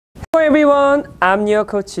everyone, I'm your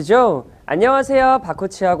coach Joe. 안녕하세요.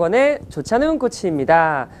 박코치 학원의 조찬훈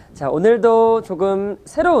코치입니다. 자, 오늘도 조금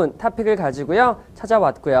새로운 토픽을 가지고요.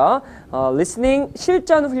 찾아왔고요. 리스닝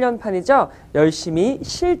실전 훈련판이죠. 열심히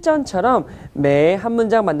실전처럼 매 한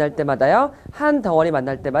문장 만날 때마다요. 한 덩어리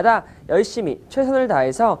만날 때마다 열심히 최선을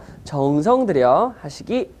다해서 정성 들여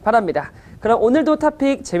하시기 바랍니다. 그럼 오늘도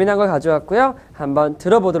토픽 재미난 걸 가져왔고요. 한번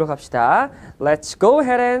들어보도록 합시다. Let's go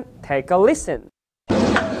ahead and take a listen.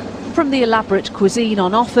 From the elaborate cuisine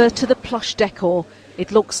on offer to the plush decor,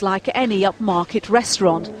 it looks like any upmarket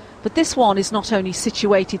restaurant. But this one is not only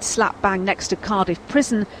situated slap bang next to Cardiff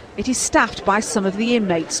Prison, it is staffed by some of the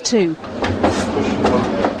inmates too.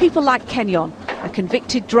 People like Kenyon, a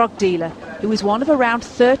convicted drug dealer, who is one of around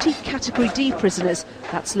 30 Category D prisoners,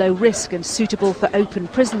 that's low risk and suitable for open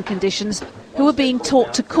prison conditions, who are being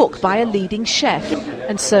taught to cook by a leading chef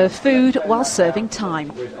and serve food while serving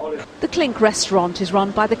time. The Clink restaurant is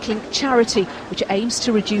run by the Clink charity, which aims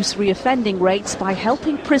to reduce reoffending rates by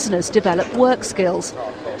helping prisoners develop work skills.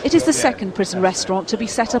 It is the second prison restaurant to be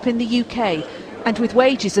set up in the UK, and with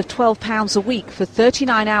wages of £12 a week for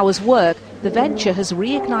 39 hours work, the venture has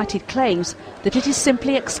reignited claims that it is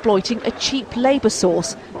simply exploiting a cheap labour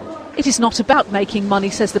source. It is not about making money,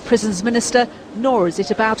 says the prison's minister, nor is it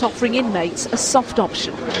about offering inmates a soft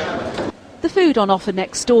option. The food on offer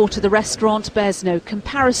next door to the restaurant bears no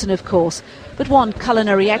comparison, of course, but one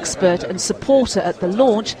culinary expert and supporter at the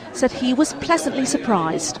launch said he was pleasantly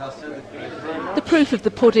surprised. The proof of the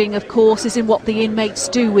pudding, of course, is in what the inmates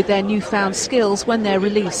do with their newfound skills when they're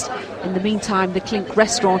released. In the meantime, the Clink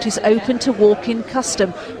restaurant is open to walk-in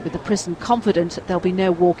custom, with the prison confident there'll be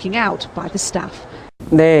no walking out by the staff.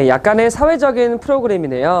 네, 약간의 사회적인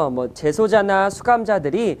프로그램이네요. 뭐 재소자나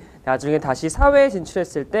수감자들이 나중에 다시 사회에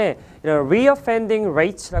진출했을 때 이런 reoffending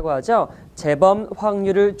rates라고 하죠. 재범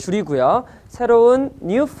확률을 줄이고요. 새로운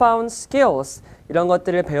newfound skills 이런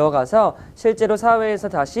것들을 배워가서 실제로 사회에서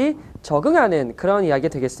다시 적응하는 그런 이야기가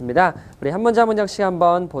되겠습니다. 우리 한 문장 한 문장씩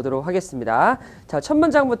한번 보도록 하겠습니다. 자, 첫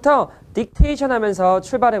문장부터 딕테이션 하면서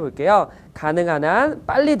출발해 볼게요. 가능한 한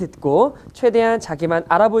빨리 듣고 최대한 자기만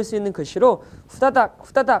알아볼 수 있는 글씨로 후다닥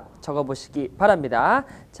후다닥 적어보시기 바랍니다.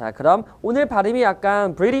 자, 그럼 오늘 발음이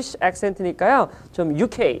약간 British accent니까요. 좀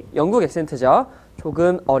UK, 영국 액센트죠.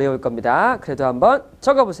 조금 어려울 겁니다. 그래도 한번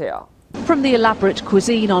적어보세요. From the elaborate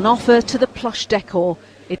cuisine on offer to the plush decor.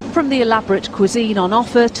 From the elaborate cuisine on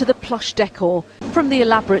offer to the plush decor. From the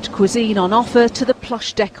elaborate cuisine on offer to the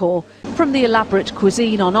plush decor. From the elaborate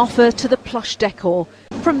cuisine on offer to the plush decor.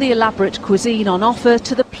 From the elaborate cuisine on offer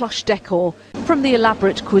to the plush decor. From the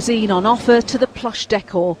elaborate cuisine on offer to the plush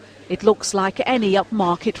decor. It looks like any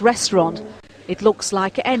upmarket restaurant. It looks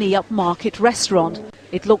like any upmarket restaurant.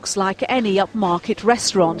 It looks like any upmarket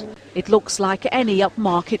restaurant. It looks like any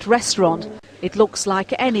upmarket restaurant. It looks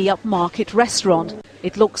like any upmarket restaurant.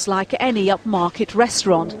 It looks like any upmarket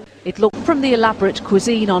restaurant. From the elaborate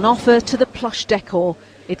cuisine on offer to the plush decor.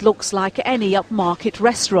 It looks like any upmarket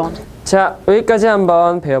restaurant. 자, 여기까지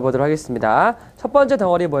한번 배워보도록 하겠습니다. 첫 번째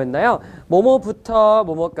덩어리 뭐였나요? 뭐뭐부터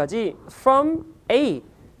뭐뭐까지 from A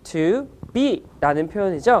to B 라는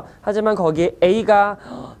표현이죠. 하지만 거기에 A가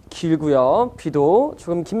길고요. B도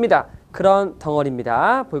조금 깁니다. 그런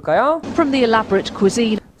덩어리입니다. 볼까요? From the elaborate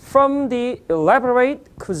cuisine. From the elaborate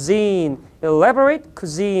cuisine. elaborate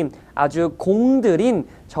cuisine. 아주 공들인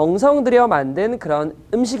정성 들여 만든 그런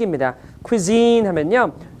음식입니다. cuisine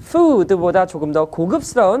하면요. food보다 조금 더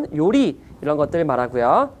고급스러운 요리 이런 것들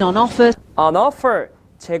말하고요. On offer. On offer.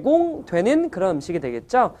 제공되는 그런 음식이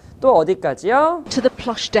되겠죠. 또 어디까지요? To the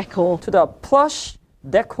plush decor. To the plush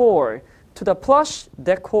decor. To the plush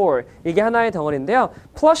decor. 이게 하나의 덩어리인데요.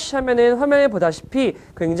 plush 하면은 화면에 보다시피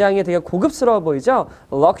굉장히 되게 고급스러워 보이죠.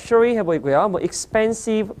 luxury 해 보이고요. 뭐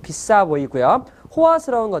expensive 비싸 보이고요.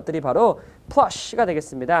 호화스러운 것들이 바로 plush가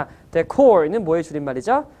되겠습니다. decor는 뭐의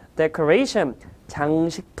줄임말이죠? decoration.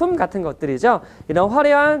 장식품 같은 것들이죠. 이런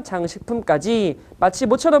화려한 장식품까지 마치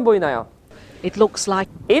뭐처럼 보이나요? It looks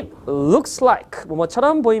like. It looks like.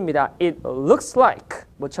 뭐처럼 보입니다. It looks like.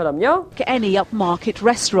 뭐처럼요? Any upmarket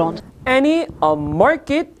restaurant. Any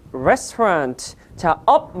upmarket restaurant. 자,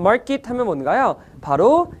 upmarket 하면 뭔가요?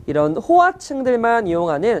 바로 이런 호화층들만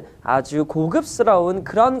이용하는 아주 고급스러운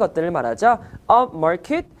그런 것들을 말하죠.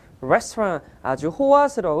 upmarket restaurant. 아주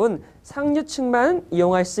호화스러운 상류층만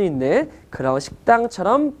이용할 수 있는 그런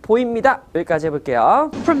식당처럼 보입니다. 여기까지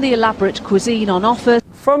해볼게요. From the elaborate cuisine on offer.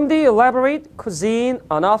 From the elaborate cuisine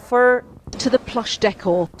on offer. To the plush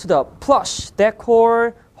decor. To the plush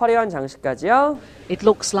decor. 화려한 장식까지요. It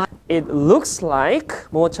looks like. It looks like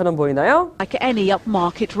뭐처럼 보이나요? like any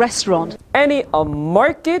upmarket restaurant. Any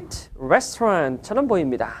upmarket restaurant처럼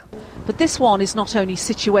보입니다. But this one is not only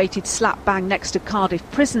situated slap bang next to Cardiff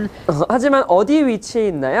Prison, 하지만 어디 위치에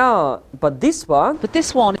있나요? But this one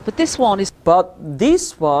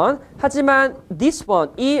하지만 this one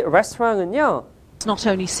이 레스토랑은요 is not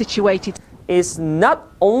only situated is not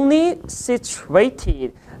only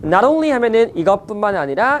situated. not only 하면은 이것뿐만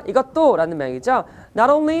아니라 이것도 라는 명이죠.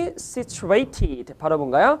 not only situated 바로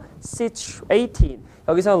뭔가요? situated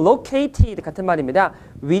여기서 located 같은 말입니다.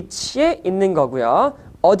 위치에 있는 거고요.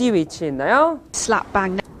 어디 위치에 있나요? slap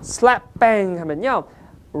bang 하면요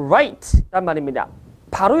right 란 말입니다.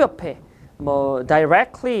 바로 옆에 뭐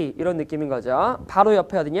directly 이런 느낌인 거죠. 바로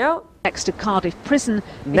옆에 어디냐? next to Cardiff Prison.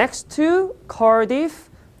 next to Cardiff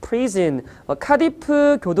Prison.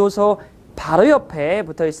 카디프 교도소 바로 옆에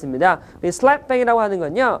붙어 있습니다. 이 slap bang이라고 하는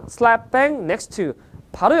건요. slap bang next to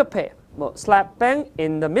바로 옆에 뭐 slap bang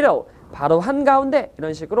in the middle 바로 한가운데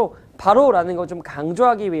이런 식으로 바로라는 거 좀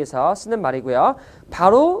강조하기 위해서 쓰는 말이고요.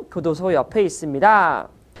 바로 교도소 옆에 있습니다.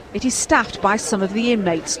 It is staffed by some of the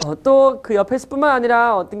inmates. 또 그 옆에서뿐만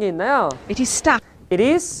아니라 어떤 게 있나요? It is staffed. It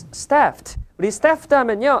is staffed. 우리 staffed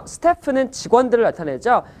하면요. staff는 직원들을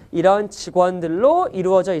나타내죠. 이런 직원들로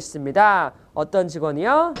이루어져 있습니다. 어떤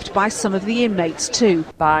직원이요? By some of the inmates too.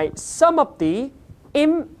 By some of the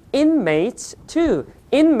inmates too.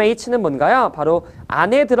 inmates는 뭔가요? 바로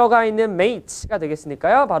안에 들어가 있는 mate가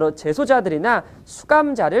되겠으니까요. 바로 재소자들이나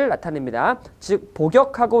수감자를 나타냅니다. 즉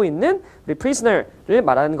복역하고 있는 우리 prisoner를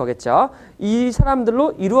말하는 거겠죠. 이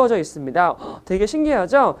사람들로 이루어져 있습니다. 되게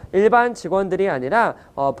신기하죠? 일반 직원들이 아니라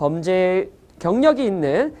범죄 경력이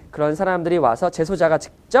있는 그런 사람들이 와서 재소자가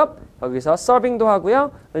직접 여기서 서빙도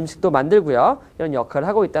하고요. 음식도 만들고요. 이런 역할을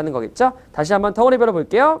하고 있다는 거겠죠. 다시 한번 덩어리 별로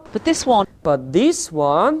볼게요. But this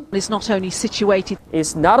one is not only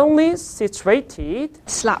situated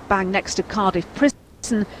slap bang next to Cardiff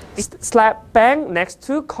Prison. slap bang next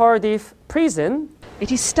to Cardiff Prison.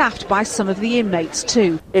 It is staffed by some of the inmates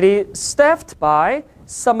too. It is staffed by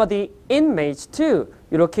some of the inmates too.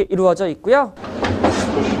 이렇게 이루어져 있고요.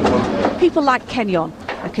 People like Kenyon.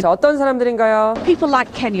 자, 어떤 사람들인가요? People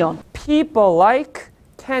like Kenyon. People like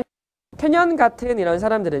Kenyon. 캐년 같은 이런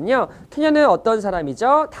사람들은요. 캐년은 어떤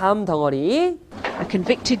사람이죠? 다음 덩어리. A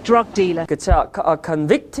convicted drug dealer. 그쵸.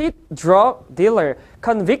 convicted drug dealer.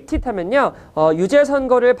 convicted 하면요. 유죄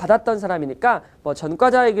선고를 받았던 사람이니까 뭐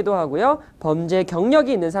전과자이기도 하고요. 범죄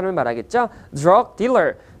경력이 있는 사람을 말하겠죠. drug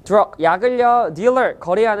dealer. drug, 약을요. dealer,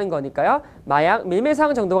 거래하는 거니까요. 마약,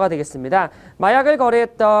 밀매상 정도가 되겠습니다. 마약을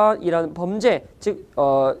거래했던 이런 범죄, 즉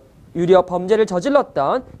유료 범죄를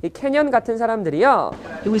저질렀던 이 캐년 같은 사람들이요.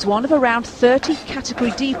 Who is one of around 30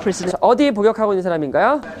 Category D prisoners. 어디에 복역하고 있는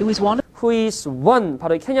사람인가요? Who is one Who is one.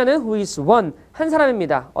 바로 이 캐년은 who is one. 한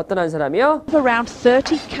사람입니다. 어떤 한 사람이요? of around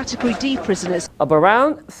 30 Category D prisoners. Of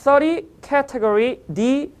around 30 Category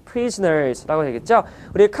D prisoners라고 되겠죠.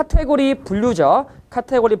 우리 카테고리 분류죠.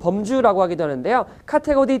 카테고리 범주라고 하기도 하는데요.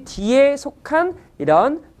 카테고리 D에 속한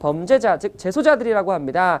이런 범죄자, 즉 재소자들이라고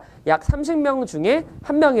합니다. 약 30명 중에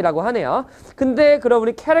한 명이라고 하네요. 근데 그럼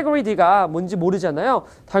우리 카테고리 D가 뭔지 모르잖아요.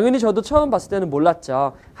 당연히 저도 처음 봤을 때는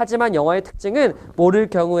몰랐죠. 하지만 영어의 특징은 모를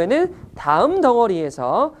경우에는 다음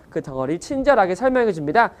덩어리에서 그 덩어리를 친절하게 설명해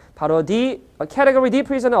줍니다. 바로 D, 카테고리 D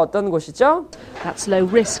prison은 어떤 곳이죠? That's low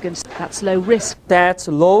risk and that's low risk. That's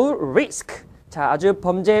low risk. 자, 아주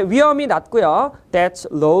범죄 위험이 낮고요. That's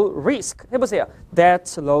low risk. 해보세요.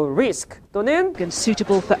 That's low risk. 또는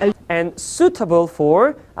And suitable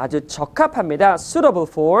for 아주 적합합니다. Suitable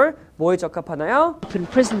for 뭐에 적합하나요? open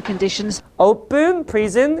prison conditions. Open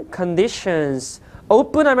prison conditions.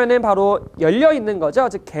 open 하면은 바로 열려 있는 거죠.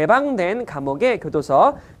 즉 개방된 감옥의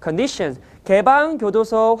교도소 conditions. 개방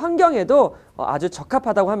교도소 환경에도 아주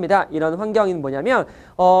적합하다고 합니다. 이런 환경이 뭐냐면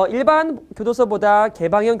일반 교도소보다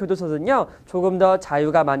개방형 교도소는요. 조금 더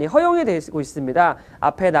자유가 많이 허용이 되고 있습니다.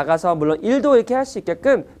 앞에 나가서 물론 일도 이렇게 할 수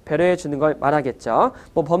있게끔 배려해 주는 걸 말하겠죠.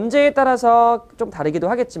 뭐 범죄에 따라서 좀 다르기도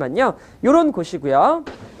하겠지만요. 이런 곳이고요.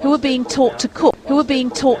 Who are being taught to cook. Who are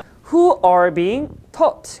being taught. Who are being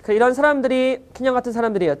taught. 이런 사람들이 캐년 같은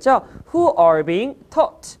사람들이었죠. Who are being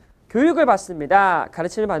taught. 교육을 받습니다.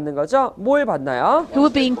 가르침을 받는 거죠. 뭘 받나요? Who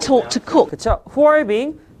are being taught to cook. 그렇죠. Who are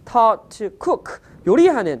being taught to cook.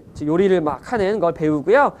 요리하는, 즉 요리를 막 하는 걸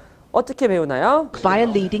배우고요. 어떻게 배우나요? By a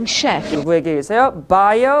leading chef. 누구에게 의해서요?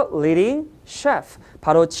 By a leading chef.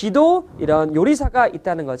 바로 지도 이런 요리사가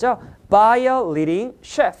있다는 거죠. By a leading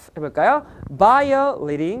chef. 해볼까요? By a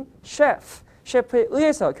leading chef. 셰프에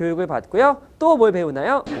의해서 교육을 받고요. 또 뭘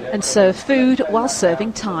배우나요? And serve food while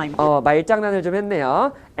serving time. 말장난을 좀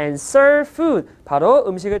했네요. And serve food. 바로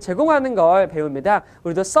음식을 제공하는 걸 배웁니다.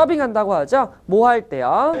 우리도 서빙한다고 하죠. 뭐 할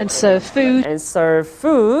때요? And serve food And serve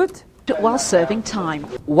food while serving time.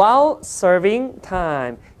 while serving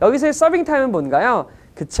time. 여기서의 serving time은 뭔가요?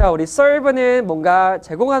 그쵸, 우리 serve는 뭔가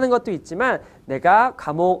제공하는 것도 있지만 내가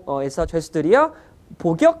감옥에서 죄수들이요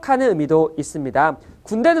복역하는 의미도 있습니다.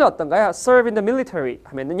 군대는 어떤가요? Serve in the military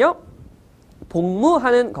하면은요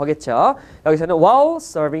복무하는 거겠죠. 여기서는 while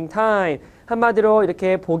serving time. 한마디로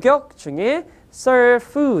이렇게 복역 중에 serve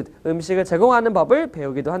food, 음식을 제공하는 법을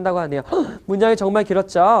배우기도 한다고 하네요. 문장이 정말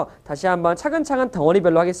길었죠. 다시 한번 차근차근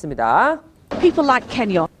덩어리별로 하겠습니다. People like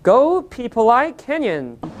Kenyon, Go people like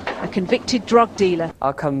Kenyon. a convicted drug dealer.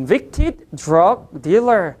 A convicted drug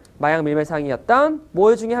dealer. 마약 밀매상이었던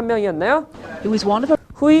뭐 중에 한 명이었나요? Who is one of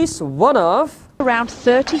Who is one of around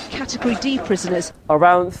 30 Category D prisoners.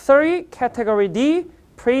 around 30 Category D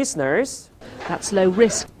prisoners. That's low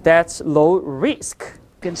risk That's low risk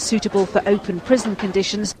and suitable for open prison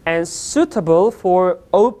conditions. and suitable for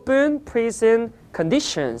open prison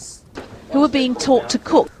conditions. Who are being taught to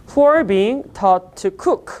cook Who are being taught to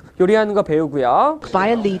cook. 요리하는 거 배우고요. by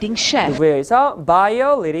a leading chef. 누구에 의해서? By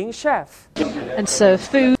a leading chef. And serve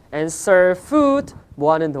food And serve food.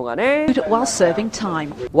 뭐 하는 동안에? while serving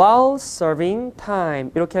time. While serving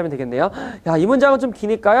time. 이렇게 하면 되겠네요. 야, 이 문장은 좀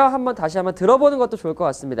기니까요. 다시 한번 들어보는 것도 좋을 것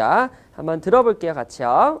같습니다. 한번 들어볼게요,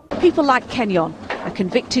 같이요. People like Kenyon, a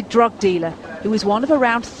convicted drug dealer, who is one of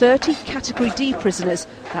around 30 Category D prisoners.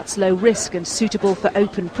 That's low risk and suitable for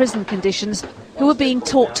open prison conditions. Who are being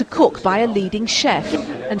taught to cook by a leading chef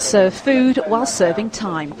and serve food while serving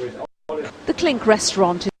time. The Clink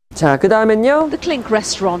restaurant. 자, 그 다음엔요. The Clink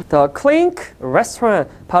restaurant The Clink Restaurant.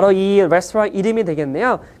 바로 이 레스토랑 이름이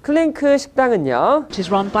되겠네요. 클링크 식당은요. is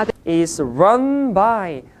run by the is run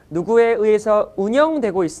by. 누구에 의해서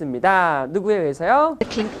운영되고 있습니다. 누구에 의해서요?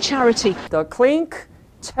 Clink charity. The Clink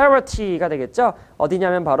Charity가 되겠죠.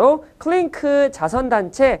 어디냐면 바로 클링크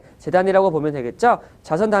자선단체 재단이라고 보면 되겠죠.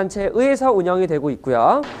 자선단체에 의해서 운영이 되고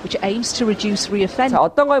있고요. which aims to reduce reoffending. 자,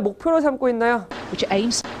 어떤 걸 목표로 삼고 있나요? Which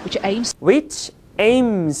aims Which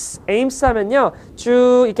aims 하면요.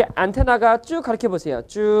 쭉 이렇게 안테나가 쭉 가르쳐 보세요.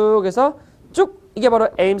 쭉 해서 쭉 이게 바로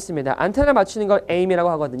aims입니다. 안테나 맞추는 걸 aim이라고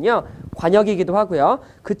하거든요. 관역이기도 하고요.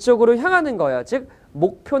 그쪽으로 향하는 거예요. 즉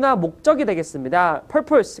목표나 목적이 되겠습니다.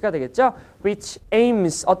 purpose가 되겠죠. Which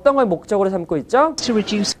aims 어떤 걸 목적으로 삼고 있죠?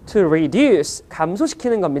 to reduce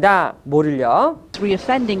감소시키는 겁니다. 뭐를요?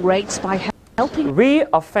 reoffending rates by helping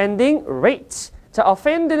Reoffending rates. 자,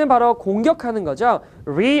 offend는 바로 공격하는 거죠.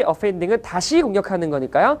 reoffending은 다시 공격하는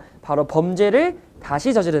거니까요. 바로 범죄를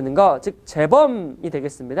다시 저지르는 거, 즉 재범이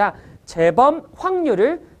되겠습니다. 재범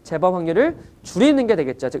확률을 줄이는 게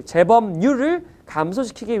되겠죠. 즉 재범률을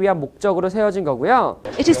감소시키기 위한 목적으로 세워진 거고요.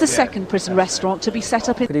 It is the second prison restaurant to be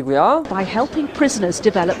set up in 그리고요. by helping prisoners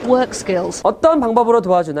develop work skills. 어떤 방법으로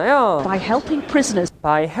도와주나요? By helping prisoners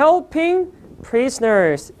By helping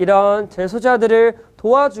prisoners. 이런 재소자들을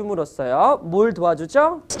도와줌으로써요. 뭘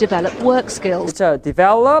도와주죠? develop work skills. 그렇죠.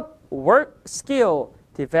 Develop work skill.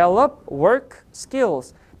 Develop work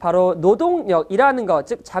skills. 바로 노동력, 일하는 것,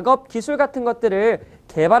 즉 작업 기술 같은 것들을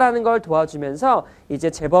개발하는 걸 도와주면서 이제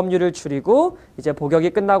재범률을 줄이고 이제 복역이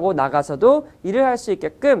끝나고 나가서도 일을 할 수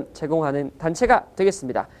있게끔 제공하는 단체가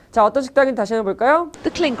되겠습니다. 자, 어떤 식당인지 다시 한번 볼까요?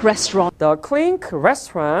 The Clink restaurant The Clink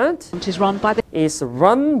Restaurant is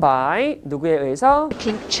run by the 누구에 의해서?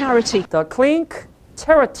 Clink charity, The Clink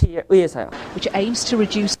Charity에 의해서요. which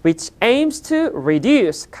aims to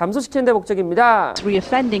reduce 감소시키는 데 목적입니다.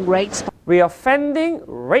 reoffending rates Reoffending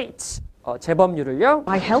rates 재범률을요.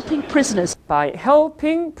 by helping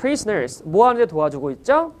prisoners 뭐 하는데 도와주고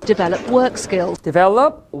있죠? develop work skills.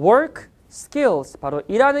 Develop work skills 바로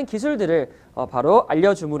일하는 기술들을 바로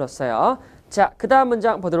알려줌으로써요. 자, 그 다음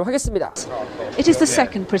문장 보도록 하겠습니다. It is the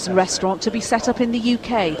second prison restaurant to be set up in the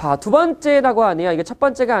UK. 두 번째라고 하네요. 이게 첫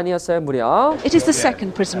번째가 아니었어요, 무려. It is the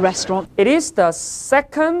second prison restaurant It is the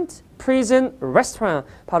second prison restaurant.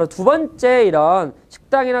 바로 두 번째 이런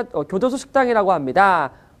식당이나 교도소 식당이라고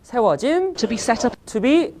합니다. 세워진 to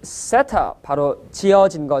be set up 바로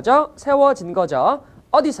지어진 거죠. 세워진 거죠.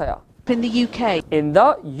 어디서요? in the UK.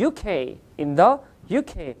 In the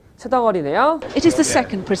UK. 새덩어리네요. It is the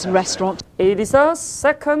second prison restaurant It is a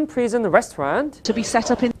second prison restaurant to be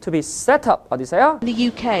set up in 어디서요? the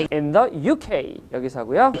UK. In the UK.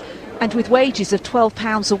 여기서고요. And with wages of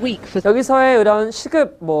 £12 a week for 여기서의 이런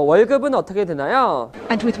시급 월급은 어떻게 되나요?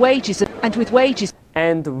 and with wages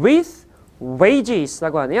And with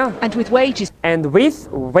wages라고 하네요. And with wages And with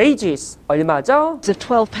wages 얼마죠? of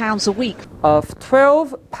 £12 a week. Of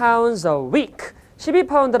 12 pounds a week.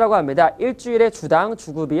 12파운드라고 합니다. 일주일에 주당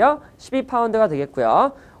주급이요. 12파운드가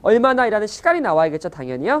되겠고요. 얼마나 일하는 시간이 나와야겠죠,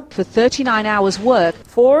 당연히요. For 39 hours work,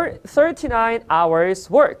 For 39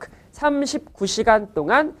 hours work. 39시간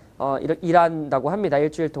동안 일한다고 합니다.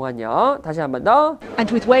 일주일 동안요. 다시 한 번 더.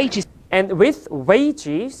 and with wages And with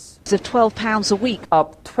wages of £12 a week.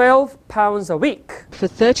 of 12 pounds a week. For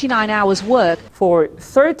 39 hours work, For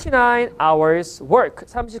 39 hours work.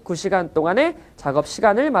 39시간 동안의 작업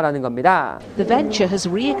시간을 말하는 겁니다. the venture has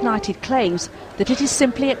reignited claims that it is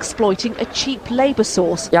simply exploiting a cheap labour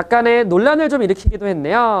source. 약간의 논란을 좀 일으키기도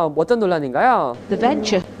했네요. 어떤 논란인가요? The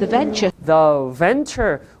venture The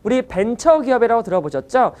venture. 우리 벤처 기업이라고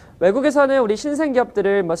들어보셨죠? 외국에서는 우리 신생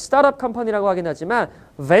기업들을 스타트업 컴퍼니라고 하긴 하지만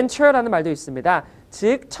venture라는 말도 있습니다.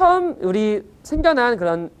 즉 처음 우리 생겨난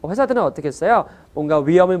그런 회사들은 어떻게 했어요? 뭔가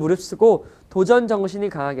위험을 무릅쓰고 도전 정신이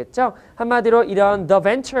강하겠죠? 한마디로 이런 the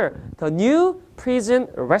venture, the new prison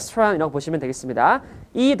restaurant이라고 보시면 되겠습니다.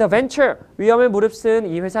 이 the venture, 위험을 무릅쓴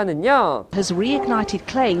이 회사는요. has reignited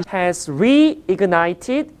claims has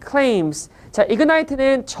reignited claims. 자,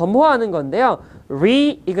 ignite는 점화하는 건데요.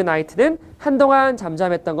 reignite는 한동안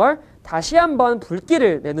잠잠했던 걸 다시 한번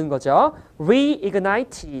불길을 내는 거죠.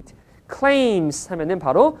 reignited claims 하면은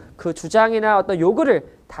바로 그 주장이나 어떤 요구를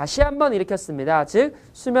다시 한번 일으켰습니다. 즉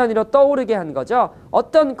수면 위로 떠오르게 한 거죠.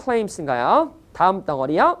 어떤 claims인가요? 다음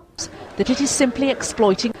덩어리요. that it is simply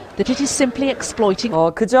exploiting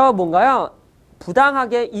그저 뭔가요?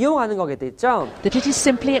 부당하게 이용하는 거겠죠. that it is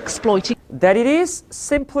simply exploiting That it is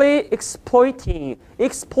simply exploiting.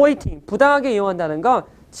 exploiting. 부당하게 이용한다는 건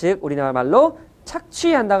즉 우리나라 말로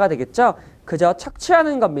착취한다가 되겠죠. 그저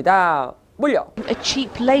착취하는 겁니다. 뭘요? a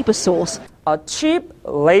cheap labour source. A cheap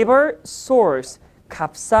labor source.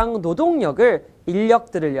 값상 노동력을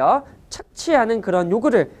인력들을요 착취하는 그런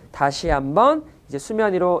요구를 다시 한번 이제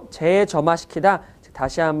수면 위로 재점화시키다.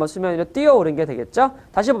 다시 한번 수면 위로 뛰어오른 게 되겠죠.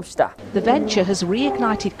 다시 봅시다. The venture has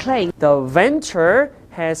reignited claims The venture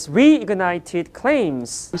has reignited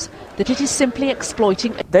claims that it is simply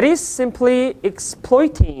exploiting that is simply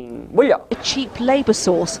exploiting. 뭘요? a cheap labour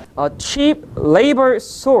source. A cheap labor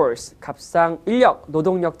source. 값상 인력,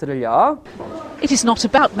 노동력들을요. It is not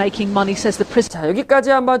about making money, says the prison. 자, 여기까지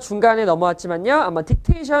한번 중간에 넘어왔지만요. 한번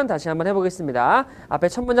딕테이션 다시 한번 해보겠습니다. 앞에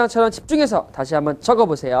첫 문장처럼 집중해서 다시 한번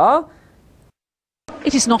적어보세요.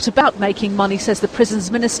 It is not about making money, says the prison's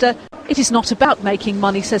minister. It is not about making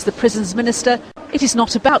money, says the prison's minister. It is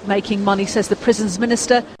not about making money, says the prison's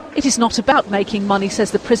minister. It is not about making money, says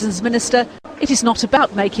the prison's minister. It is not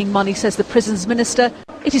about making money, says the prison's minister.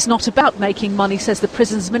 It is not about making money, says the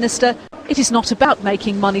prison's minister. It is not about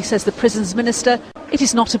making money, says the prison's minister. It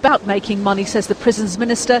is not about making money, says the prison's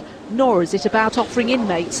minister. Nor is it about offering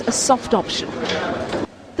inmates a soft option.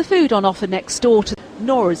 The food on offer next door to.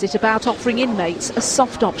 Nor is it about offering inmates a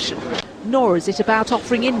soft option. Nor is it about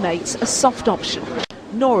offering inmates a soft option.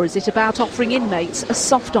 Nor is it about offering inmates a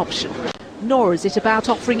soft option. Nor is it about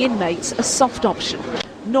offering inmates a soft option.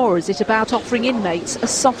 Nor is it about offering inmates a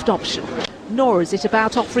soft option. Nor is it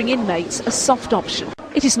about offering inmates a soft option.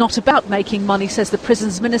 It is not about making money, says the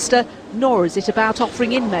prison's minister. Nor is it about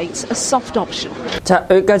offering inmates a soft option. 자,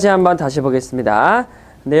 여기까지 한번 다시 보겠습니다.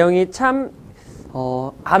 내용이 참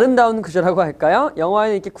아름다운 구조라고 할까요?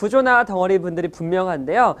 영어에는 이렇게 구조나 덩어리 분들이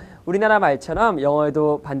분명한데요. 우리나라 말처럼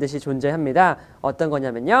영어에도 반드시 존재합니다. 어떤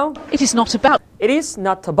거냐면요. It is not about. It is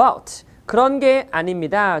not about. 그런 게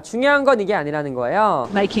아닙니다. 중요한 건 이게 아니라는 거예요.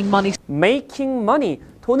 Making money. Making money.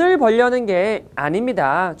 돈을 벌려는 게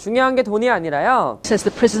아닙니다. 중요한 게 돈이 아니라요. Says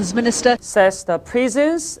the prison's minister. Says the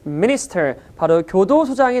prison's minister. 바로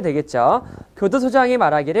교도소장이 되겠죠. 교도소장이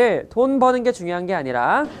말하기를 돈 버는 게 중요한 게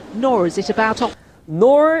아니라 Nor is it about.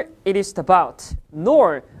 Nor it is about.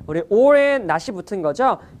 Nor. 우리 or에 not이 붙은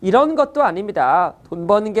거죠. 이런 것도 아닙니다. 돈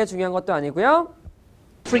버는 게 중요한 것도 아니고요.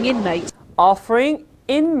 Offering inmates. Offering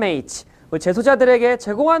inmates. 우리 재소자들에게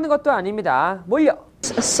제공하는 것도 아닙니다. 뭘요?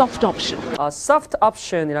 A soft option. soft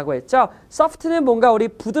option이라고 했죠. soft는 뭔가 우리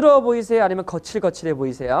부드러워 보이세요? 아니면 거칠거칠해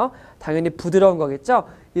보이세요? 당연히 부드러운 거겠죠.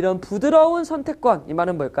 이런 부드러운 선택권, 이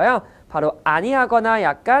말은 뭘까요? 바로 아니하거나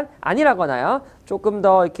약간 아니라거나요. 조금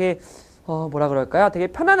더 이렇게 뭐라 그럴까요? 되게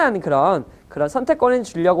편안한 그런 선택권을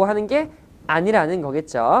주려고 하는 게 아니라는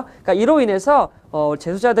거겠죠. 그러니까 이로 인해서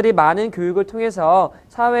재소자들이 많은 교육을 통해서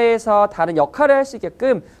사회에서 다른 역할을 할 수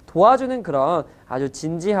있게끔 도와주는 그런 아주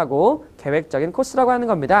진지하고 계획적인 코스라고 하는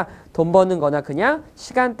겁니다. 돈 버는 거나 그냥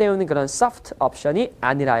시간 때우는 그런 soft 옵션이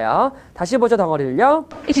아니라요. 다시 보죠, 덩어리를요.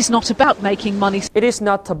 It is not about making money. It is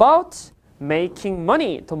not about making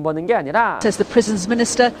money, 돈 버는 게 아니라 says the prison's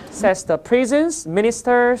minister, says the prison's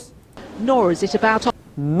ministers, nor is it about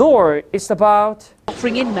nor it's about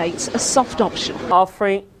offering inmates a soft option.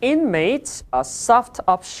 offering inmates a soft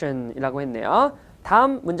option 이라고 했네요.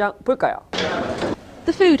 다음 문장 볼까요?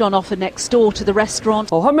 The food on offer next door to the restaurant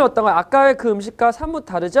화면 어떤가요? 아까의 그 음식과 사뭇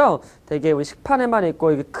다르죠? 되게 우리 식판에만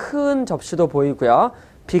있고 이게 큰 접시도 보이고요.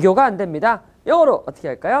 비교가 안 됩니다. 영어로 어떻게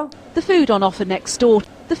할까요? The food on offer next door.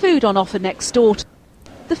 The food on offer next door.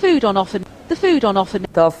 The food on offer. The food on offer.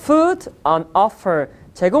 The food on offer.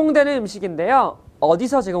 제공되는 음식인데요.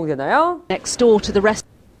 어디서 제공되나요? Next door to the rest.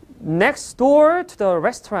 Next door to the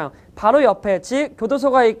restaurant. 바로 옆에 즉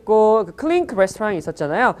교도소가 있고 그 클링크 레스토랑이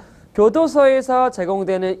있었잖아요. 교도소에서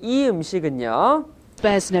제공되는 이 음식은요.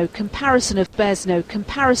 Bears no comparison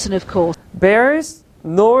of course. Bears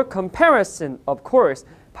no comparison of course.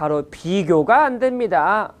 바로 비교가 안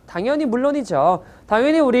됩니다. 당연히 물론이죠.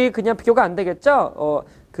 당연히 우리 그냥 비교가 안 되겠죠.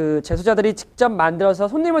 그 제소자들이 직접 만들어서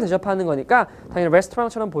손님을 대접하는 거니까 당연히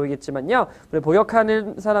레스토랑처럼 보이겠지만요. 우리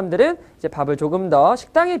복역하는 사람들은 이제 밥을 조금 더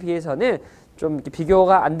식당에 비해서는 좀 이렇게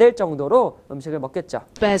비교가 안 될 정도로 음식을 먹겠죠.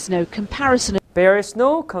 Bears no comparison. Bears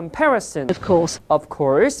no comparison. Of course. Of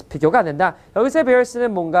course. 비교가 안 된다. 여기서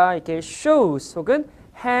bears는 뭔가 이렇게 shows 혹은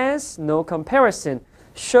has no comparison.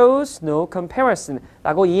 shows no comparison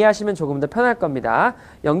라고 이해하시면 조금 더 편할 겁니다.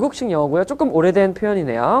 영국식 영어고요. 조금 오래된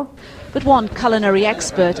표현이네요. But one culinary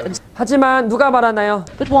expert and 하지만 누가 말하나요?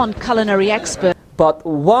 but one culinary expert But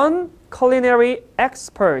one culinary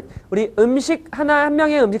expert. 우리 음식 한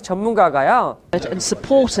명의 음식 전문가가요. and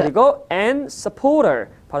supporter 그리고 and supporter.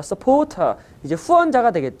 바로 supporter. 이제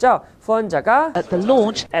후원자가 되겠죠. 후원자가 at the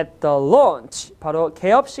launch at the launch. 바로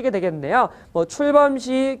개업식이 되겠네요. 뭐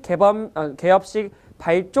출범식, 개업식,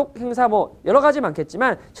 발족 행사 뭐 여러 가지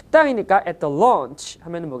많겠지만 식당이니까 at the launch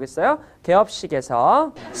하면은 뭐겠어요?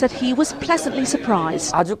 개업식에서 said he was pleasantly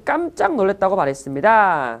surprised. 아주 깜짝 놀랐다고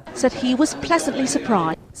말했습니다. Said he was pleasantly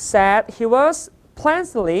surprised. Said he was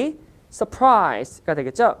pleasantly surprised가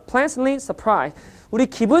되겠죠? Pleasantly surprised. 우리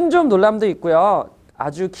기분 좀 놀람도 있고요.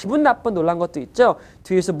 아주 기분 나쁜 놀란 것도 있죠.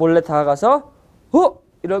 뒤에서 몰래 다가가서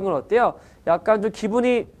이런 건 어때요? 약간 좀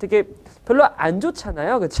기분이 되게 별로 안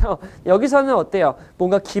좋잖아요. 그렇죠? 여기서는 어때요?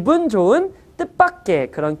 뭔가 기분 좋은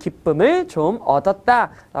뜻밖의 그런 기쁨을 좀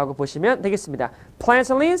얻었다라고 보시면 되겠습니다.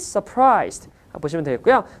 Pleasantly surprised 보시면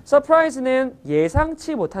되겠고요. Surprise는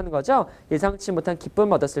예상치 못하는 거죠. 예상치 못한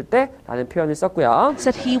기쁨을 얻었을 때 라는 표현을 썼고요.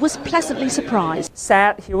 Said he was pleasantly surprised.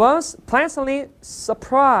 Said he was pleasantly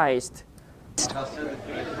surprised.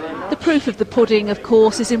 The proof of the pudding, of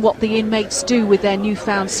course, is in what the inmates do with their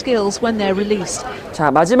newfound skills when they're released.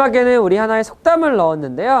 자, 마지막에는 우리 하나의 속담을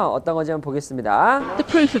넣었는데요. 어떤 건지 한번 보겠습니다. The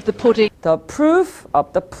proof of the pudding. The proof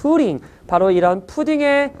of the pudding. 바로 이런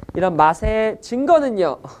푸딩의 이런 맛의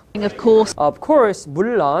증거는요. Of course,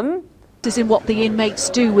 물론 is in what the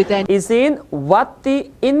inmates do with their is in what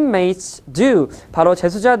the inmates do. 바로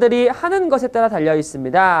재수자들이 하는 것에 따라 달려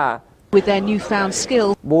있습니다. with their newfound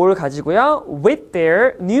skills. 뭘 가지고요? With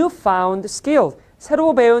their newfound skills.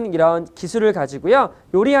 새로 배운 이런 기술을 가지고요.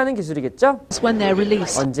 요리하는 기술이겠죠? When they're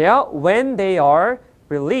released. 언제요? When they are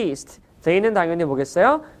released. they는 당연히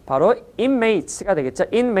뭐겠어요? 바로 inmates가 되겠죠.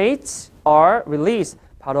 Inmates are released.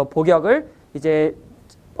 바로 복역을 이제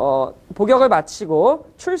복역을 마치고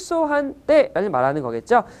출소한 때를 말하는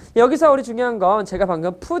거겠죠. 여기서 우리 중요한 건 제가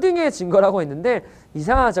방금 푸딩의 증거라고 했는데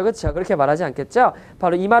이상하죠, 그렇죠? 그렇게 말하지 않겠죠.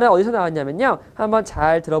 바로 이 말은 어디서 나왔냐면요. 한번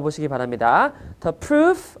잘 들어보시기 바랍니다. The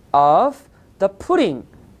proof of the pudding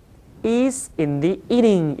is in the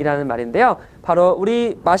eating 이라는 말인데요. 바로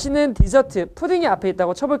우리 맛있는 디저트, 푸딩이 앞에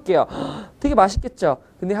있다고 쳐볼게요. 되게 맛있겠죠?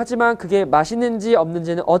 근데 하지만 그게 맛있는지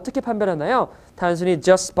없는지는 어떻게 판별하나요? 단순히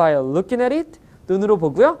just by looking at it? 눈으로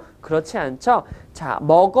보고요? 그렇지 않죠? 자,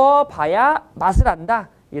 먹어봐야 맛을 안다.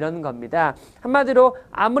 이런 겁니다. 한마디로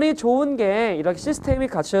아무리 좋은 게 이렇게 시스템이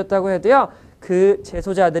갖춰졌다고 해도요. 그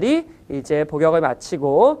재소자들이 이제 복역을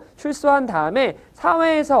마치고 출소한 다음에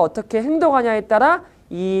사회에서 어떻게 행동하냐에 따라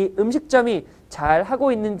이 음식점이 잘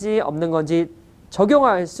하고 있는지 없는 건지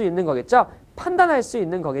적용할 수 있는 거겠죠. 판단할 수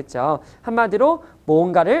있는 거겠죠. 한마디로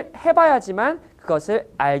뭔가를 해봐야지만 그것을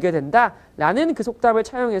알게 된다라는 그 속담을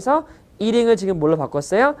차용해서 eating을 지금 뭘로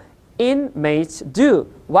바꿨어요? Inmates do.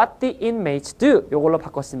 What the inmates do. 요걸로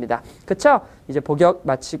바꿨습니다. 그쵸? 이제 복역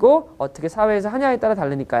마치고 어떻게 사회에서 하냐에 따라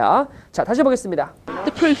다르니까요. 자, 다시 보겠습니다.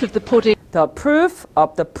 The proof of the pudding. The proof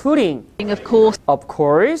of the pudding. Of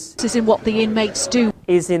course. Is in what the inmates do.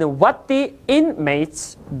 Is in what the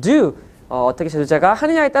inmates do. 어떻게 제도자가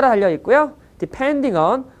하느냐에 따라 달려 있고요. Depending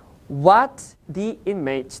on what the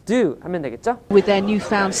inmates do 하면 되겠죠? with their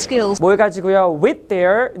newfound skills 뭘 가지고요? With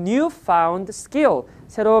their newfound skill.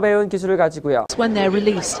 새로 배운 기술을 가지고요. when they're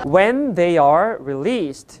released. When they are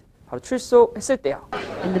released. 바로 출소했을 때요.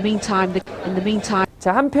 In the meantime,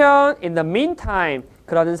 자, 한편 in the meantime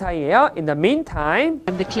그러는 사이에요. In the meantime,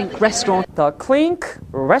 the Clink restaurant the Clink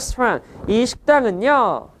restaurant 이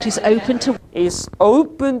식당은요. is open to is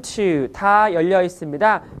open to 다 열려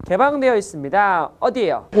있습니다. 개방되어 있습니다.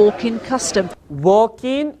 어디에요? walk-in custom.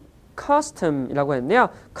 walk-in custom이라고 했네요.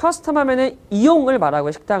 custom 하면은 이용을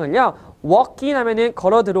말하고 식당을요. walk-in 하면은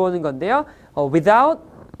걸어 들어오는 건데요. without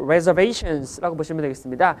reservations라고 보시면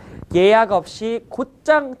되겠습니다. 예약 없이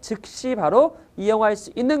곧장 즉시 바로 이용할 수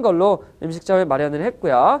있는 걸로 음식점을 마련을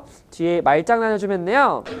했고요. 뒤에 말장난을 좀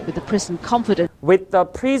했네요. with the prison confident. With the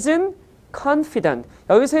prison confident.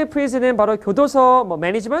 여기서의 prison은 바로 교도소,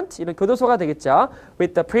 management 이런 교도소가 되겠죠.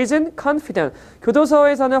 With the prison confident.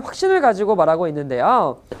 교도소에서는 확신을 가지고 말하고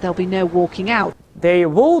있는데요. There'll be no walking out. They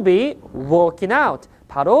will be walking out.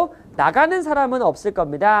 바로 나가는 사람은 없을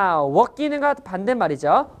겁니다. walking과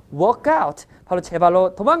반대말이죠. walk out. 바로 제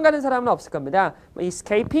발로 도망가는 사람은 없을 겁니다.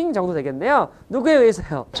 escaping 정도 되겠네요. 누구에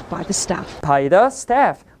의해서요? By the staff. By the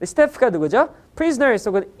staff. 스태프가 누구죠? prisoners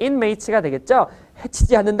혹은 inmates가 되겠죠.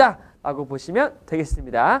 해치지 않는다 라고 보시면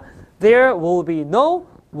되겠습니다. There will be no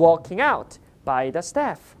walking out by the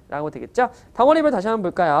staff 라고 되겠죠. 덩어리별 다시 한번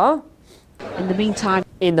볼까요?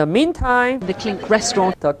 In the meantime, the Clink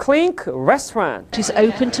restaurant the Clink restaurant is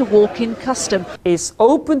open to walk-in custom. is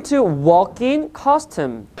open to walk-in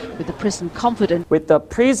custom. With the prison confident, With the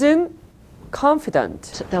prison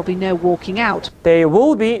confident, there'll be no walking out. there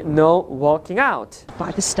will be no walking out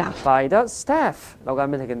By the staff. by the staff 라고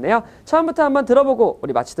하면 되겠네요. 처음부터 한번 들어보고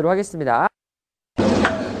우리 마치도록 하겠습니다.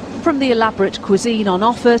 From the elaborate cuisine on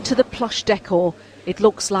offer to the plush decor, it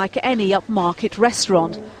looks like any upmarket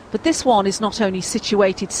restaurant. But this one is not only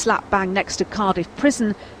situated slap bang next to Cardiff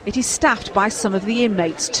Prison, it is staffed by some of the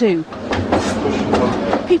inmates too.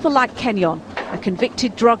 People like Kenyon, a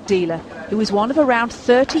convicted drug dealer who is one of around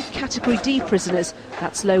 30 Category D prisoners,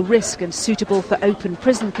 that's low risk and suitable for open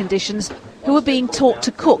prison conditions, who are being taught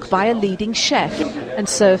to cook by a leading chef and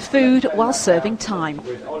serve food while serving time.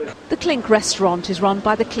 The Clink restaurant is run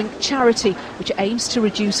by the Clink charity, which aims to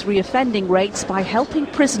reduce reoffending rates by helping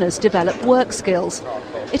prisoners develop work skills.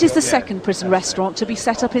 It is the second prison restaurant to be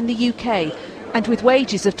set up in the UK, and with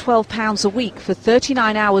wages of £12 a week for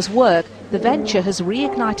 39 hours work, the venture has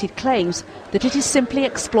reignited claims that it is simply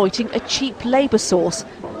exploiting a cheap labour source.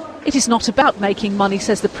 It is not about making money,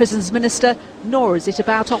 says the prisons minister, nor is it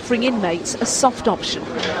about offering inmates a soft option.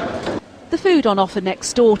 The food on offer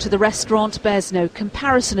next door to the restaurant bears no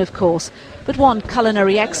comparison, of course, but one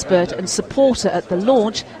culinary expert and supporter at the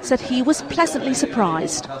launch said he was pleasantly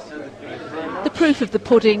surprised. The proof of the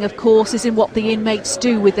pudding, of course, is in what the inmates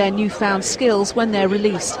do with their newfound skills when they're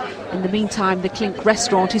released. In the meantime, the Clink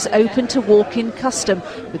restaurant is open to walk-in custom,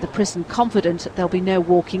 with the prison confident there'll be no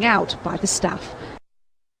walking out by the staff.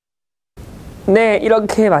 네,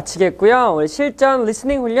 이렇게 마치겠고요. 오늘 실전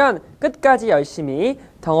리스닝 훈련 끝까지 열심히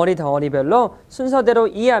덩어리별로 순서대로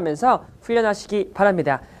이해하면서 훈련하시기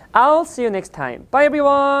바랍니다. I'll see you next time. Bye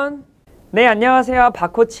everyone. 네, 안녕하세요.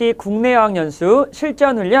 박코치 국내어학연수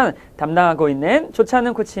실전훈련 담당하고 있는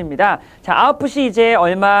조찬은 코치입니다. 자, 아웃풋이 이제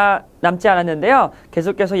얼마 남지 않았는데요.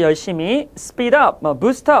 계속해서 열심히 스피드업,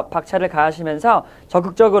 부스트업 박차를 가하시면서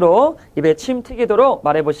적극적으로 입에 침 튀기도록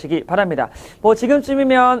말해보시기 바랍니다. 뭐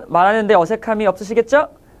지금쯤이면 말하는데 어색함이 없으시겠죠?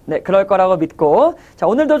 네, 그럴 거라고 믿고 자,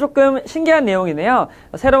 오늘도 조금 신기한 내용이네요.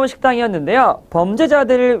 새로운 식당이었는데요.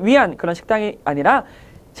 범죄자들을 위한 그런 식당이 아니라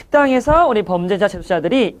식당에서 우리 범죄자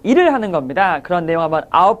재수자들이 일을 하는 겁니다. 그런 내용 한번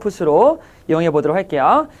아웃풋으로 이용해 보도록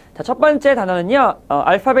할게요. 자, 첫 번째 단어는요.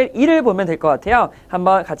 알파벳 E를 보면 될 것 같아요.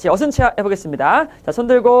 한번 같이 어순치 해보겠습니다. 자, 손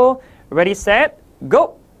들고 ready, set,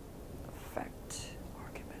 go! Fact,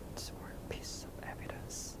 argument, or piece of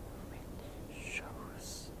evidence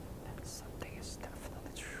shows that something is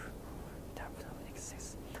definitely true, definitely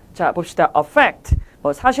exists. 자, 봅시다. A fact,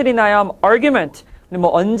 뭐 사실이나요, argument, 뭐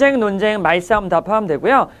언쟁, 논쟁, 말싸움 다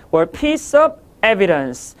포함되고요. or piece of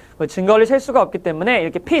evidence, 뭐 증거를 셀 수가 없기 때문에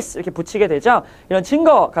이렇게 piece 이렇게 붙이게 되죠. 이런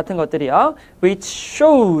증거 같은 것들이요. which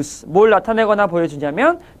shows 뭘 나타내거나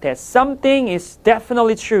보여주냐면 that something is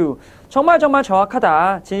definitely true. 정말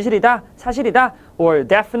정확하다, 진실이다, 사실이다, or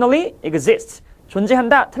definitely exists.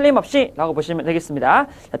 존재한다, 틀림없이 라고 보시면 되겠습니다.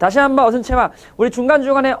 자, 다시 한번 어순체와 우리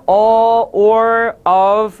중간중간에 or,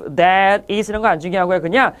 of, that, is 이런 거 안 중요하고요.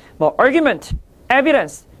 그냥 뭐 argument,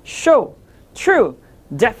 evidence, show, true,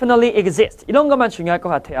 definitely exist 이런 것만 중요할 것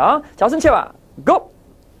같아요. 자, 어순체와 go!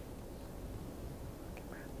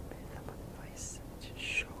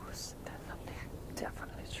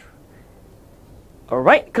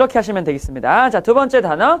 Alright, 그렇게 하시면 되겠습니다. 자, 두 번째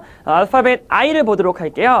단어 알파벳 I를 보도록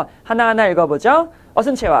할게요. 하나하나 읽어보죠.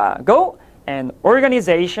 어순체화 Go and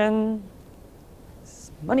organization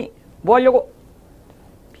money. 뭐 하려고?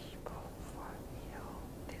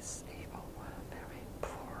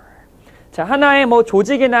 자, 하나의 뭐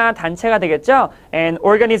조직이나 단체가 되겠죠. And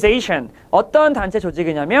organization. 어떤 단체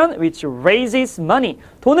조직이냐면 which raises money.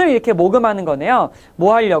 돈을 이렇게 모금하는 거네요.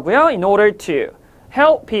 뭐 하려고요? In order to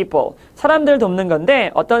help people. 사람들 돕는 건데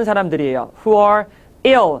어떤 사람들이에요? Who are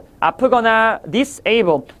ill. 아프거나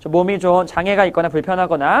disable. 몸이 좀 장애가 있거나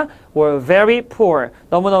불편하거나 or very poor.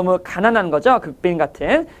 너무너무 가난한 거죠. 극빈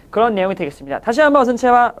같은 그런 내용이 되겠습니다. 다시 한번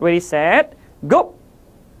어순체와 ready, set, go.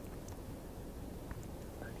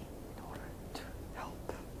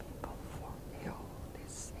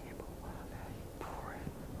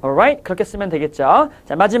 Alright, 그렇게 쓰면 되겠죠.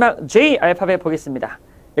 자, 마지막 J 알파벳 보겠습니다.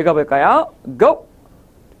 읽어볼까요? Go.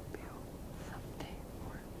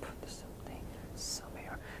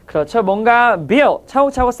 그렇죠. 뭔가 build,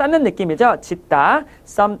 차곡차곡 쌓는 느낌이죠. 짓다,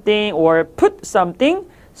 something or put something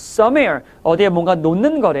somewhere. 어디에 뭔가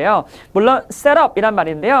놓는 거래요. 물론 set up이란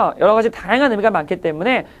말인데요. 여러 가지 다양한 의미가 많기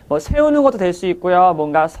때문에 뭐 세우는 것도 될 수 있고요.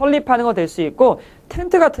 뭔가 설립하는 것도 될 수 있고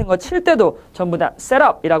텐트 같은 거 칠 때도 전부 다 set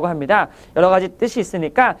up이라고 합니다. 여러 가지 뜻이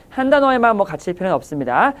있으니까 한 단어에만 뭐 갇힐 필요는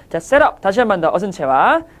없습니다. 자, set up 다시 한 번 더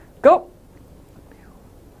어순체와 go.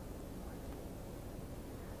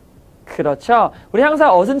 그렇죠. 우리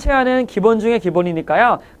항상 어순체화는 기본 중에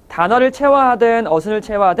기본이니까요. 단어를 체화하든 어순을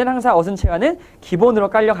체화하든 항상 어순체화는 기본으로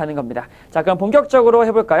깔려가는 겁니다. 자, 그럼 본격적으로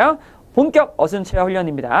해볼까요? 본격 어순체화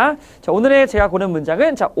훈련입니다. 자, 오늘의 제가 고른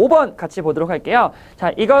문장은 자, 5번 같이 보도록 할게요.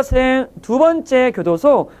 자, 이것은 두 번째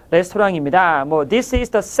교도소 레스토랑입니다. 뭐 this is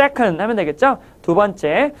the second 하면 되겠죠? 두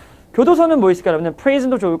번째. 교도소는 뭐 있을까요? 여러분은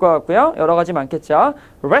prison도 좋을 것 같고요. 여러 가지 많겠죠.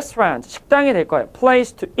 restaurant, 식당이 될 거예요.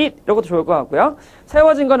 place to eat, 이런 것도 좋을 것 같고요.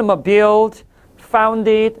 세워진 거는 뭐 build,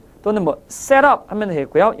 founded, 또는 뭐 set up 하면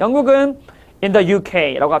되겠고요. 영국은 in the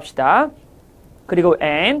UK라고 합시다. 그리고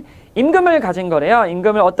and, 임금을 가진 거래요.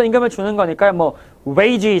 임금을, 어떤 임금을 주는 거니까요. 뭐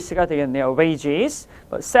wages가 되겠네요. wages.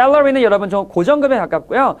 salary는 여러분 좀 고정급에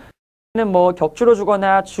가깝고요. 뭐 격주로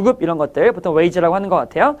주거나 주급 이런 것들 보통 wage라고 하는 것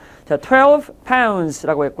같아요. 자,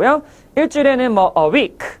 12pounds라고 했고요. 일주일에는 뭐 a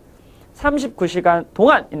week 39시간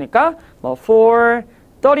동안이니까 뭐 for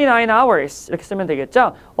 39 hours 이렇게 쓰면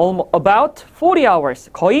되겠죠. About 40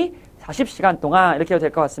 hours 거의 40시간 동안 이렇게 해도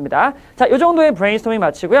될 것 같습니다. 자, 이 정도의 브레인스토밍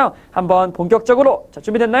마치고요. 한번 본격적으로 자,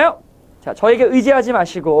 준비됐나요? 자, 저에게 의지하지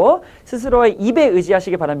마시고 스스로의 입에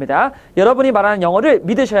의지하시기 바랍니다. 여러분이 말하는 영어를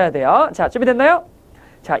믿으셔야 돼요. 자, 준비됐나요?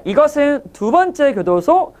 자, 이것은 두 번째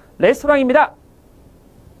교도소 레스토랑입니다.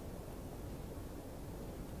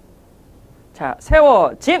 자,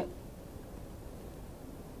 세워진.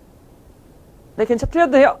 네,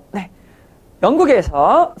 틀려도 돼요. 네.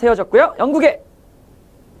 영국에서 세워졌고요. 영국에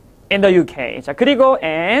in the UK. 자, 그리고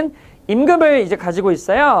and 임금을 이제 가지고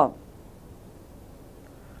있어요.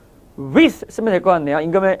 with 쓰면 될 것 같네요.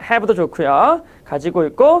 임금을 have도 좋고요. 가지고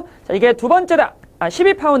있고. 자, 이게 두 번째다.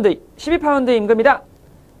 12파운드 임금이다.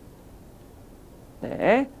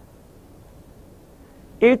 네.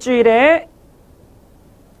 일주일에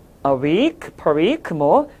a week, per week,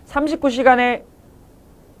 뭐 39시간의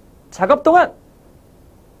작업 동안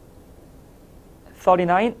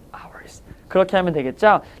 39 hours. 그렇게 하면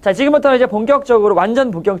되겠죠. 자, 지금부터 이제 본격적으로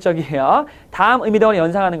완전 본격적이에요. 다음 의미동을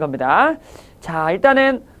연상하는 겁니다. 자,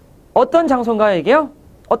 일단은 어떤 장소인가요, 이게요?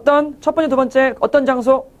 어떤 첫 번째, 두 번째 어떤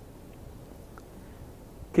장소?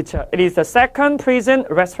 그쵸. It is the second prison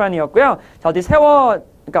restaurant이었고요. 자, 어디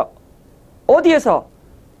그러니까 어디에서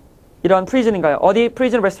이런 prison인가요? 어디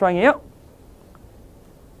prison restaurant이에요?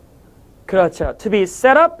 그렇죠. To be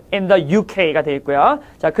set up in the UK가 되어 있고요.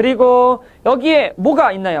 자, 그리고 여기에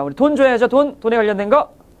뭐가 있나요? 우리 돈 줘야죠. 돈에 관련된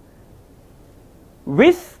거.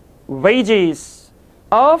 With wages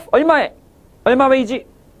of 얼마 wage?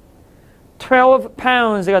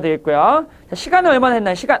 12pounds가 되어 있고요. 자, 시간은 얼마나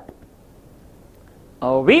했나요? 시간. A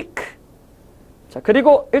week. 자,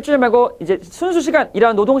 그리고 일주일 말고 이제 순수 시간,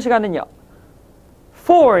 일하는 노동 시간은요.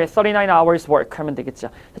 For 39 hours work 하면 되겠죠.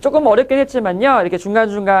 조금 어렵긴 했지만요. 이렇게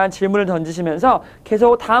중간중간 질문을 던지시면서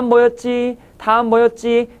계속 다음 뭐였지?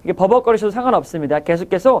 이게 버벅거리셔도 상관없습니다.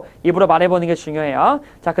 계속 입으로 말해보는 게 중요해요.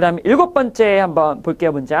 자, 그 다음 7번째 한번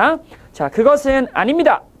볼게요, 문장. 자, 그것은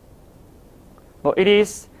아닙니다. 뭐 it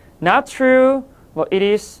is not true. 뭐 it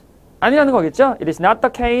is 아니라는 거겠죠? It is not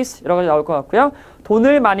the case. 여러 가지 나올 것 같고요.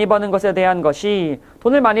 돈을 많이 버는 것에 대한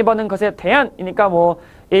이니까 뭐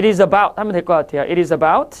it is about 하면 될 것 같아요. It is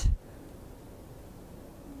about.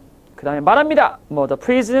 그 다음에 말합니다. the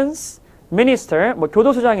prison's minister,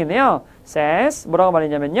 교도소장이네요. says, 뭐라고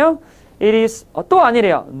말했냐면요. It is 또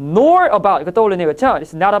아니래요. Nor about 이거 떠올리네요. 그렇죠?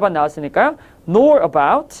 It's not about 나왔으니까요. Nor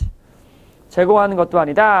about 제공하는 것도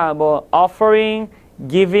아니다. 뭐 offering,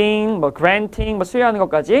 giving, 뭐 granting, 뭐 수여하는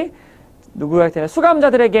것까지 누구에게 되는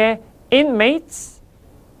수감자들에게 inmates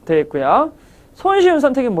되어 있고요. 손쉬운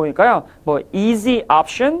선택이 뭐일까요? 뭐 easy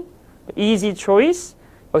option, easy choice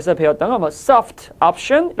여기서 배웠던 거 뭐 soft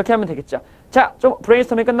option 이렇게 하면 되겠죠. 자, 좀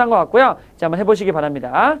브레인스토밍 끝난 것 같고요. 이제 한번 해보시기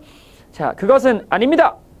바랍니다. 자, 그것은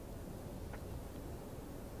아닙니다.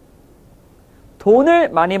 돈을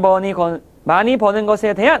많이 버는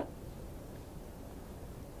것에 대한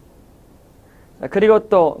자, 그리고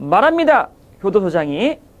또 말합니다.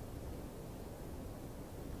 교도소장이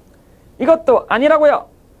이것도 아니라고요.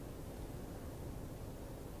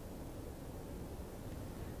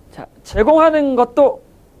 자, 제공하는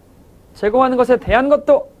것에 대한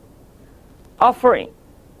것도 offering.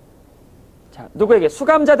 자, 누구에게?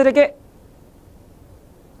 수감자들에게.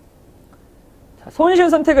 자, 손쉬운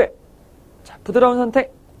선택을. 자, 부드러운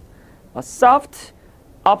선택. soft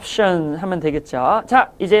option 하면 되겠죠.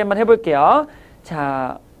 자, 이제 한번 해볼게요.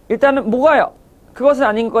 자, 일단은 뭐가요? 그것은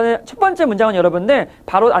아닌 거는 첫 번째 문장은 여러분들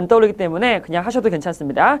바로 안 떠오르기 때문에 그냥 하셔도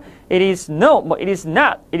괜찮습니다. It is no, 뭐 it is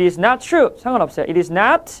not true 상관없어요. It is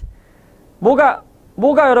not 뭐가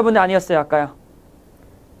여러분들 아니었어요 아까요.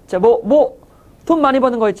 자, 돈 많이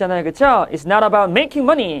버는 거 있잖아요, 그렇죠? It's not about making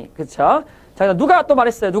money, 그렇죠? 자, 누가 또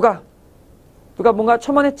말했어요? 누가 뭔가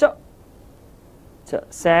첨언했죠? 자,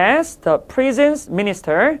 says the prison's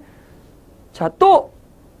minister. 자, 또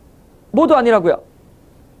뭐도 아니라고요.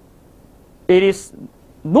 It is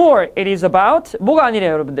nor it is about 뭐가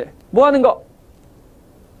아니래요, 여러분들. 뭐 하는 거?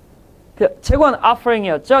 제공한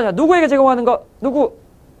offering이었죠. 자, 누구에게 제공하는 거? 누구?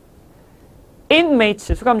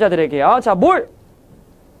 inmates 수감자들에게요. 자,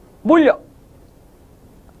 뭘요?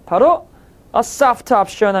 바로 a soft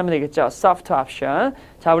option 하면 되겠죠. soft option.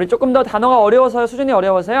 자, 우리 조금 더 단어가 어려워서요. 수준이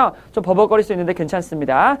어려워서요. 좀 버벅거릴 수 있는데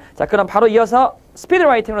괜찮습니다. 자, 그럼 바로 이어서 스피드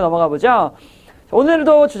라이팅으로 넘어가 보죠.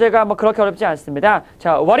 오늘도 주제가 뭐 그렇게 어렵지 않습니다.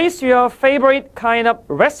 자, what is your favorite kind of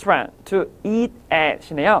restaurant to eat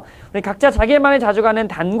at? 이네요. 우리 각자 자기만의 자주 가는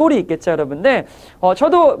단골이 있겠죠, 여러분들.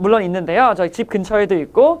 저도 물론 있는데요. 저희 집 근처에도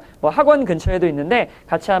있고, 뭐 학원 근처에도 있는데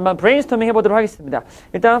같이 한번 브레인스토밍 해보도록 하겠습니다.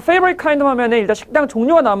 일단 favorite kind 하면은 일단 식당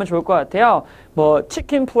종류가 나오면 좋을 것 같아요. 뭐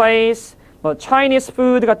chicken place, 뭐 Chinese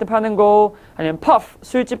food 같은 파는 곳, 아니면 puff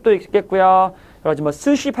술집도 있겠고요. 여러 가지 뭐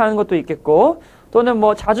스시 파는 것도 있겠고, 또는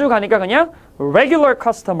뭐 자주 가니까 그냥 regular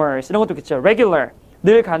customers 이런 것도 있겠죠. regular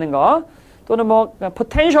늘 가는 거. 또는 뭐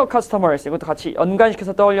potential customers 이것도 같이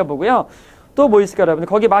연관시켜서 떠올려 보고요. 또 뭐 있을까요, 여러분?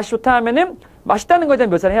 거기 맛이 좋다 하면은 맛있다는 거에 대한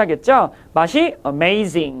묘사를 해야겠죠. 맛이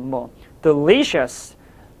amazing, 뭐 delicious,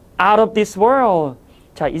 out of this world.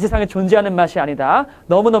 자, 이 세상에 존재하는 맛이 아니다.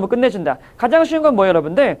 너무너무 끝내준다. 가장 쉬운 건 뭐예요,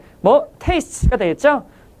 여러분들? 뭐 taste가 되겠죠.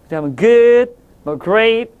 그다음에 good, 뭐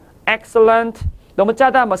great, excellent. 너무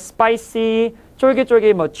짜다, 뭐 spicy,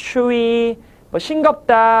 쫄깃쫄깃, 뭐 chewy, 뭐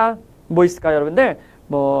싱겁다, 뭐 있을까요, 여러분들?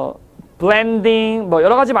 뭐 blending, 뭐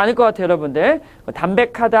여러 가지 많을 것 같아요, 여러분들. 뭐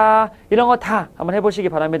담백하다, 이런 거 다 한번 해보시기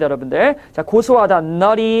바랍니다, 여러분들. 자, 고소하다,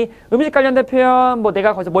 nutty, 음식 관련된 표현, 뭐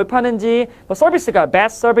내가 거기서 뭘 파는지, 뭐 서비스가 bad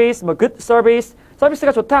service, 뭐 good service,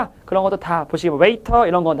 서비스가 좋다, 그런 것도 다 보시기, 뭐 waiter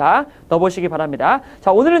이런 거 다 넣어보시기 바랍니다.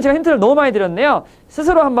 자, 오늘은 제가 힌트를 너무 많이 드렸네요.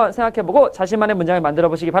 스스로 한번 생각해보고 자신만의 문장을 만들어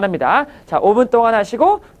보시기 바랍니다. 자, 5분 동안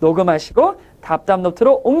하시고 녹음하시고 답답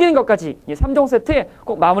노트로 옮기는 것까지 이 3종 세트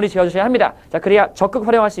꼭 마무리 지어주셔야 합니다. 자, 그래야 적극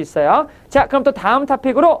활용할 수 있어요. 자, 그럼 또 다음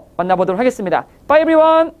토픽으로 만나보도록 하겠습니다. Bye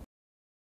everyone!